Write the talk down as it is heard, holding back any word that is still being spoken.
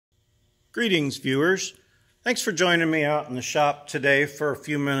Greetings, viewers. Thanks for joining me out in the shop today for a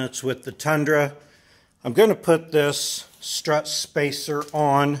few minutes with the Tundra. I'm going to put this strut spacer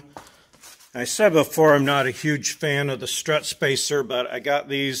on. I said before I'm not a huge fan of the strut spacer, but I got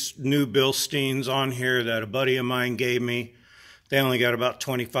these new Bilsteins on here that a buddy of mine gave me. They only got about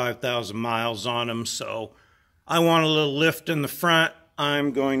 25,000 miles on them, so I want a little lift in the front.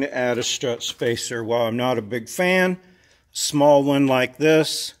 I'm going to add a strut spacer. While I'm not a big fan, a small one like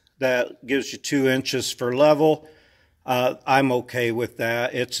this that gives you 2 inches for level, I'm okay with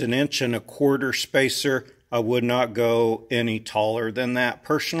that. It's 1.25 inch spacer. I would not go any taller than that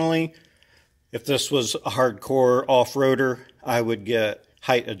personally. If this was a hardcore off-roader, I would get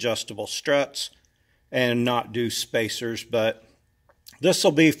height adjustable struts and not do spacers, but this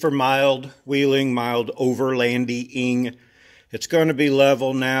will be for mild wheeling, mild overlanding. It's going to be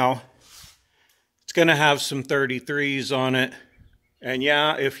level now. It's going to have some 33s on it. And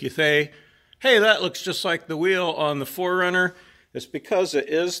yeah, if you say, hey, that looks just like the wheel on the 4Runner, it's because it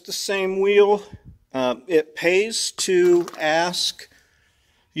is the same wheel. It pays to ask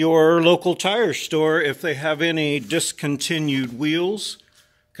your local tire store if they have any discontinued wheels,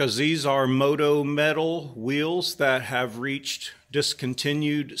 because these are Moto Metal wheels that have reached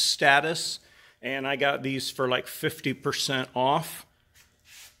discontinued status. And I got these for like 50% off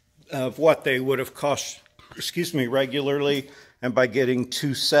of what they would have cost, regularly. And by getting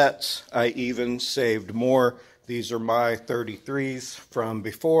 2 sets, I even saved more. These are my 33s from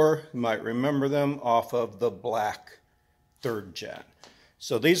before. You might remember them off of the black 3rd gen.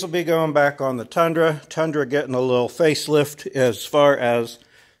 So these will be going back on the Tundra. Tundra getting a little facelift as far as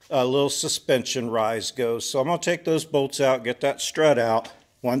a little suspension rise goes. So I'm going to take those bolts out, get that strut out.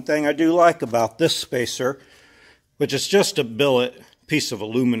 One thing I do like about this spacer, which is just a billet piece of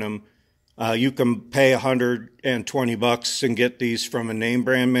aluminum, you can pay $120 and get these from a name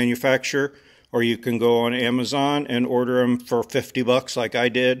brand manufacturer, or you can go on Amazon and order them for $50 like I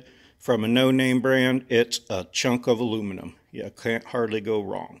did from a no-name brand. It's a chunk of aluminum. You can't hardly go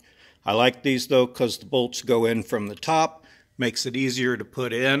wrong. I like these though because the bolts go in from the top, makes it easier to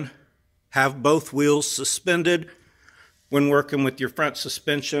put in. Have both wheels suspended when working with your front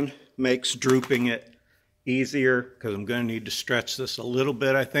suspension, makes drooping it easier, because I'm going to need to stretch this a little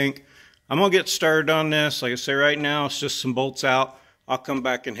bit, I think. I'm going to get started on this. Like I say, right now, it's just some bolts out. I'll come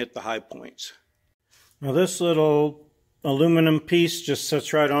back and hit the high points. Now, this little aluminum piece just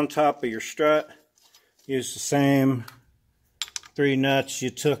sits right on top of your strut. Use the same 3 nuts you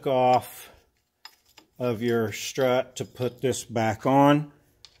took off of your strut to put this back on.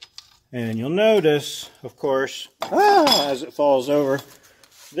 And you'll notice, of course, as it falls over,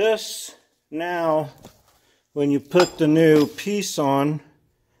 this now, when you put the new piece on,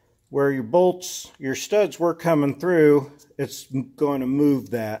 where your bolts, your studs were coming through, it's going to move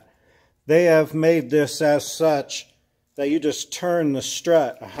that. They have made this as such that you just turn the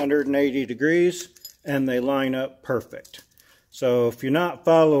strut 180 degrees and they line up perfect. So if you're not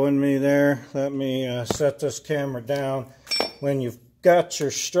following me there, let me set this camera down. When you've got your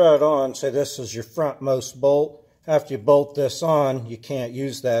strut on, say this is your frontmost bolt. After you bolt this on, you can't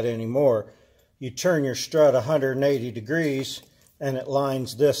use that anymore. You turn your strut 180 degrees and it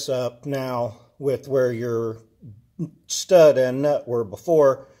lines this up now with where your stud and nut were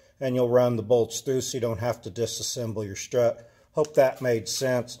before, and you'll run the bolts through so you don't have to disassemble your strut. Hope that made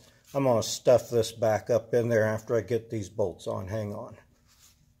sense. I'm going to stuff this back up in there after I get these bolts on. Hang on.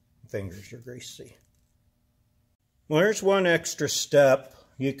 Fingers are greasy. Well, here's one extra step.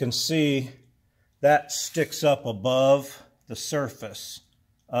 You can see that sticks up above the surface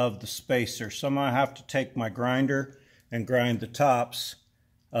of the spacer. So I'm going to have to take my grinder and grind the tops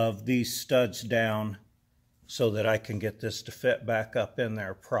of these studs down so that I can get this to fit back up in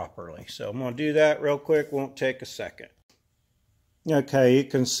there properly. So I'm going to do that real quick. Won't take a second. Okay, you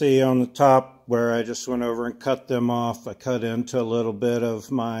can see on the top where I just went over and cut them off. I cut into a little bit of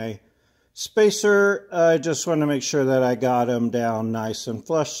my spacer. I just want to make sure that I got them down nice and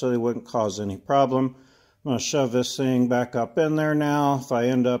flush so they wouldn't cause any problem. I'm going to shove this thing back up in there now. If I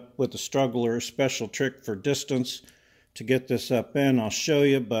end up with a struggle or a special trick for distance to get this up in, I'll show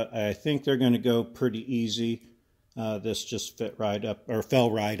you, but I think they're going to go pretty easy. This just fit right up, or fell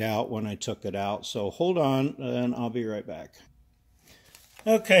right out when I took it out. So hold on and I'll be right back.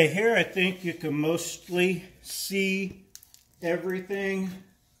 Okay, here I think you can mostly see everything.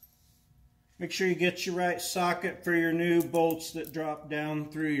 Make sure you get your right socket for your new bolts that drop down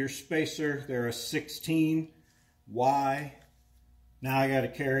through your spacer. They're a 16Y. Now I got to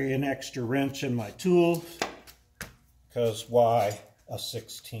carry an extra wrench in my tools, because why a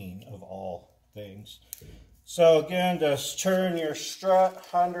 16 of all things? So again, just turn your strut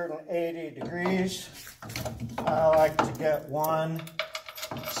 180 degrees. I like to get one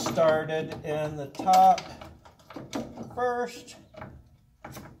started in the top first.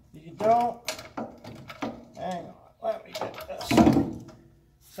 You don't, hang on, let me get this.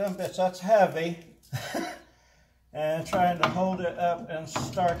 Some bits, that's heavy. And trying to hold it up and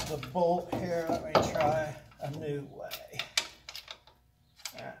start the bolt here. Let me try a new way.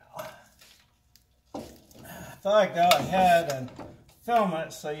 Now, I thought I'd go ahead and film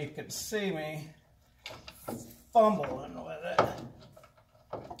it so you could see me fumbling with it.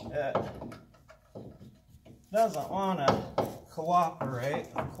 It doesn't want to cooperate,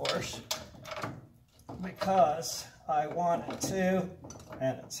 of course, because I want it to,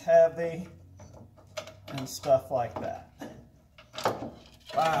 and it's heavy and stuff like that.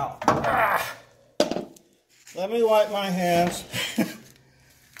 Wow. Ah. Let me wipe my hands,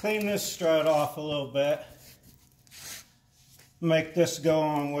 clean this strut off a little bit, make this go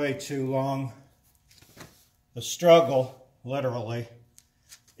on way too long. The struggle, literally,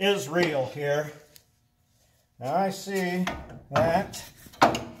 is real here. Now I see that,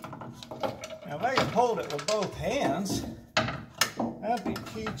 now if I can hold it with both hands, that'd be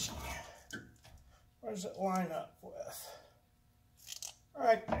peachy. Where does it line up with?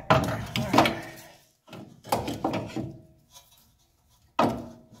 Right there. All right.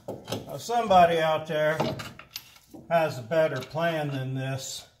 Now somebody out there has a better plan than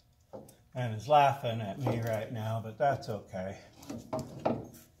this and is laughing at me right now, but that's okay.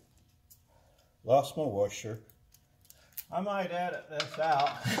 Lost my washer. I might edit this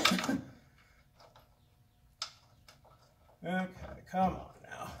out. Okay, come on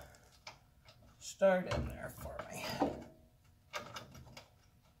now. Start in there for me.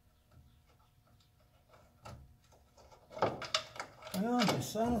 Well, you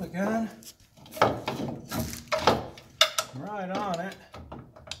son of a gun. Right on it.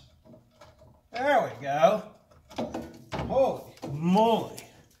 There we go. Holy moly.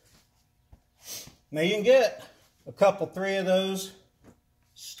 Now you can get a couple, three of those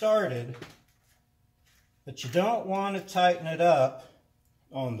started, but you don't want to tighten it up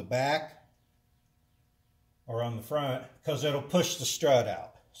on the back or on the front because it'll push the strut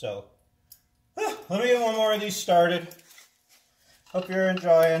out. So let me get one more of these started. Hope you're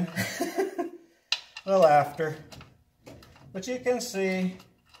enjoying the laughter. But you can see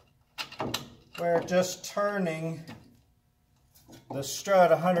we're just turning the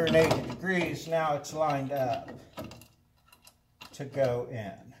strut 180 degrees. Now it's lined up to go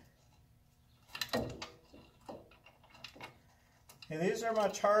in. Okay, these are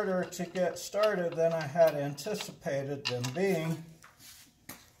much harder to get started than I had anticipated them being.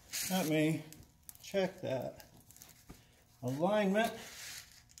 Let me check that. Alignment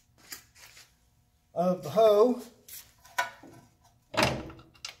of the hoe.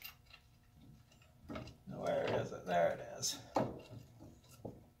 Where is it? There it is.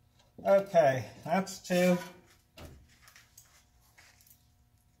 Okay, that's two.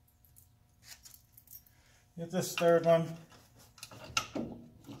 Get this third one.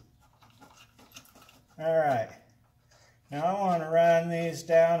 All right. Now I want to run these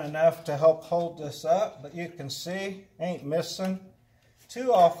down enough to help hold this up, but you can see, ain't missing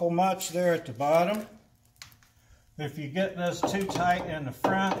too awful much there at the bottom. If you get this too tight in the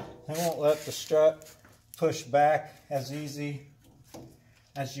front, it won't let the strut push back as easy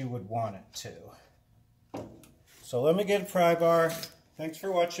as you would want it to. So let me get a pry bar. Thanks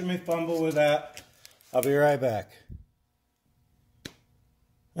for watching me fumble with that. I'll be right back.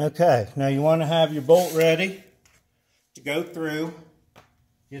 Okay, now you want to have your bolt ready to go through.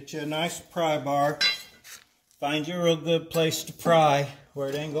 Get you a nice pry bar. Find you a real good place to pry where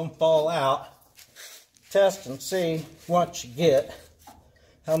it ain't going to fall out. Test and see what you get,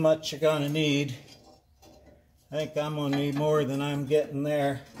 how much you're going to need. I think I'm going to need more than I'm getting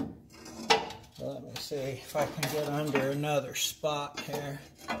there. So let me see if I can get under another spot here.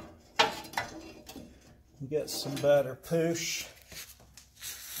 Get some better push.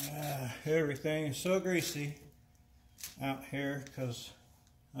 Everything is so greasy out here because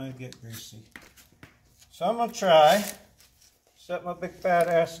I get greasy. So I'm going to try. Set my big fat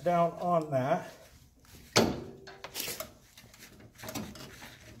ass down on that.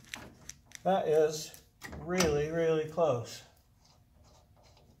 That is really, really close.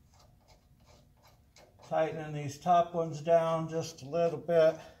 Tightening these top ones down just a little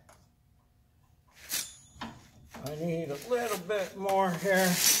bit. I need a little bit more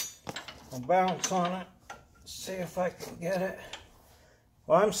here. I'll bounce on it. See if I can get it.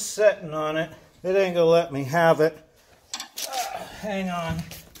 Well, I'm sitting on it. It ain't gonna let me have it. Hang on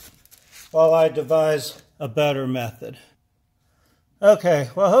while I devise a better method.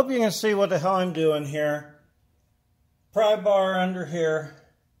 Okay, well, I hope you can see what the hell I'm doing here. Pry bar under here,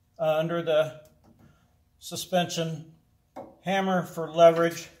 under the suspension, hammer for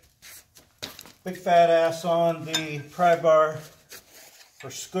leverage, big fat ass on the pry bar for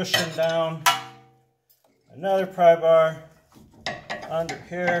squishing down, another pry bar under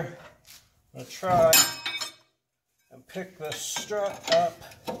here. I'm going to try and pick the strut up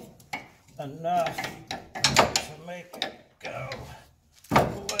enough to make it go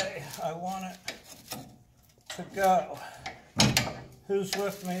the way I want it to go. Who's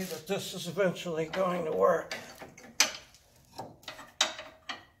with me that this is eventually going to work?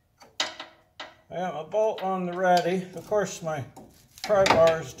 I got my bolt on the ready. Of course, my pry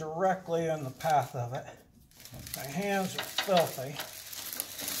bar is directly in the path of it. My hands are filthy.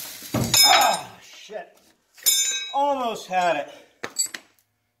 Ah, shit. Almost had it.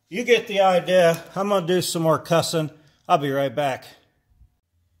 You get the idea. I'm going to do some more cussing. I'll be right back.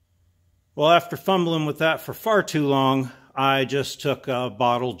 Well, after fumbling with that for far too long, I just took a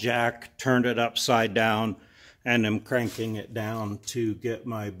bottle jack, turned it upside down, and am cranking it down to get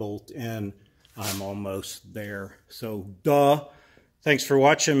my bolt in. I'm almost there. So, duh. Thanks for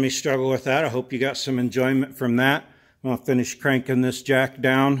watching me struggle with that. I hope you got some enjoyment from that. I'm going to finish cranking this jack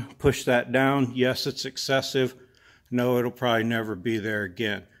down, push that down. Yes, it's excessive. No, it'll probably never be there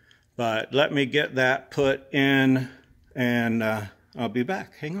again. But let me get that put in, and I'll be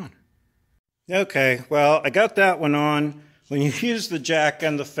back. Hang on. Okay, well, I got that one on. When you use the jack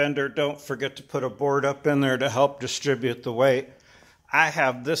and the fender, don't forget to put a board up in there to help distribute the weight. I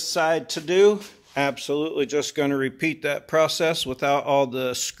have this side to do. Absolutely just going to repeat that process without all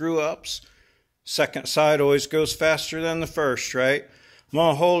the screw-ups. Second side always goes faster than the first, right? I'm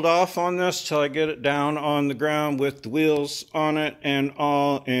going to hold off on this till I get it down on the ground with the wheels on it and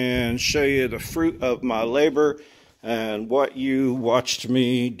all, and show you the fruit of my labor and what you watched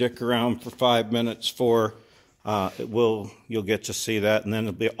me dick around for 5 minutes for. You'll get to see that, and then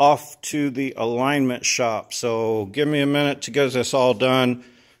it'll be off to the alignment shop. So give me a minute to get this all done.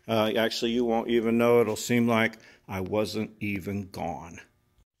 Actually, you won't even know. It'll seem like I wasn't even gone.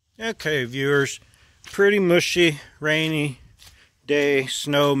 Okay, viewers, pretty mushy, rainy day,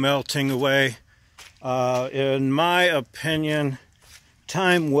 snow melting away. In my opinion,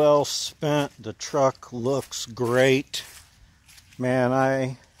 time well spent. The truck looks great. Man,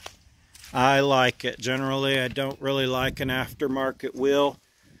 I like it. Generally, I don't really like an aftermarket wheel.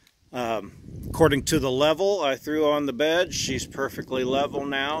 According to the level I threw on the bed, she's perfectly level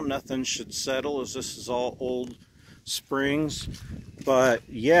now. Nothing should settle, as this is all old springs. But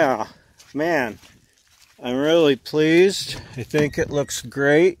yeah, man, I'm really pleased. I think it looks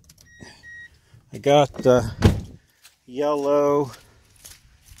great. I got the yellow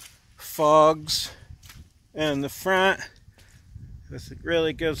fogs in the front. This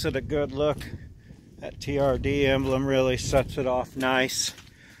really gives it a good look. That TRD emblem really sets it off nice.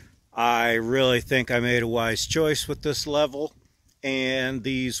 I really think I made a wise choice with this level and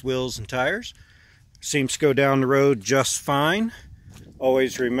these wheels and tires. Seems to go down the road just fine.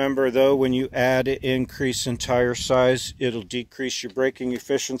 Always remember though, when you add an increase in tire size, it'll decrease your braking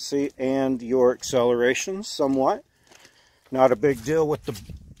efficiency and your acceleration somewhat. Not a big deal with the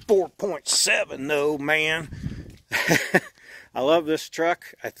 4.7 though, man. I love this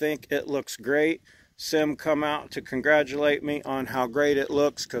truck. I think it looks great. Sim come out to congratulate me on how great it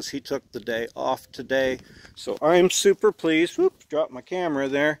looks because he took the day off today. So I'm super pleased. Whoops, dropped my camera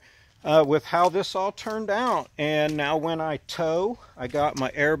there. With how this all turned out. And now when I tow, I got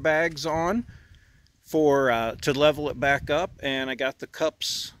my airbags on to level it back up, and I got the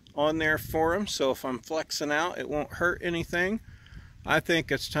cups on there for them, so if I'm flexing out it won't hurt anything. I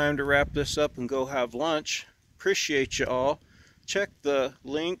think it's time to wrap this up and go have lunch. Appreciate you all. Check the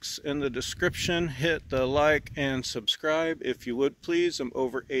links in the description. Hit the like and subscribe if you would please. I'm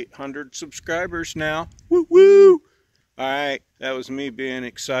over 800 subscribers now. Woo woo! Alright, that was me being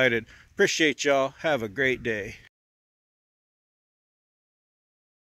excited. Appreciate y'all. Have a great day.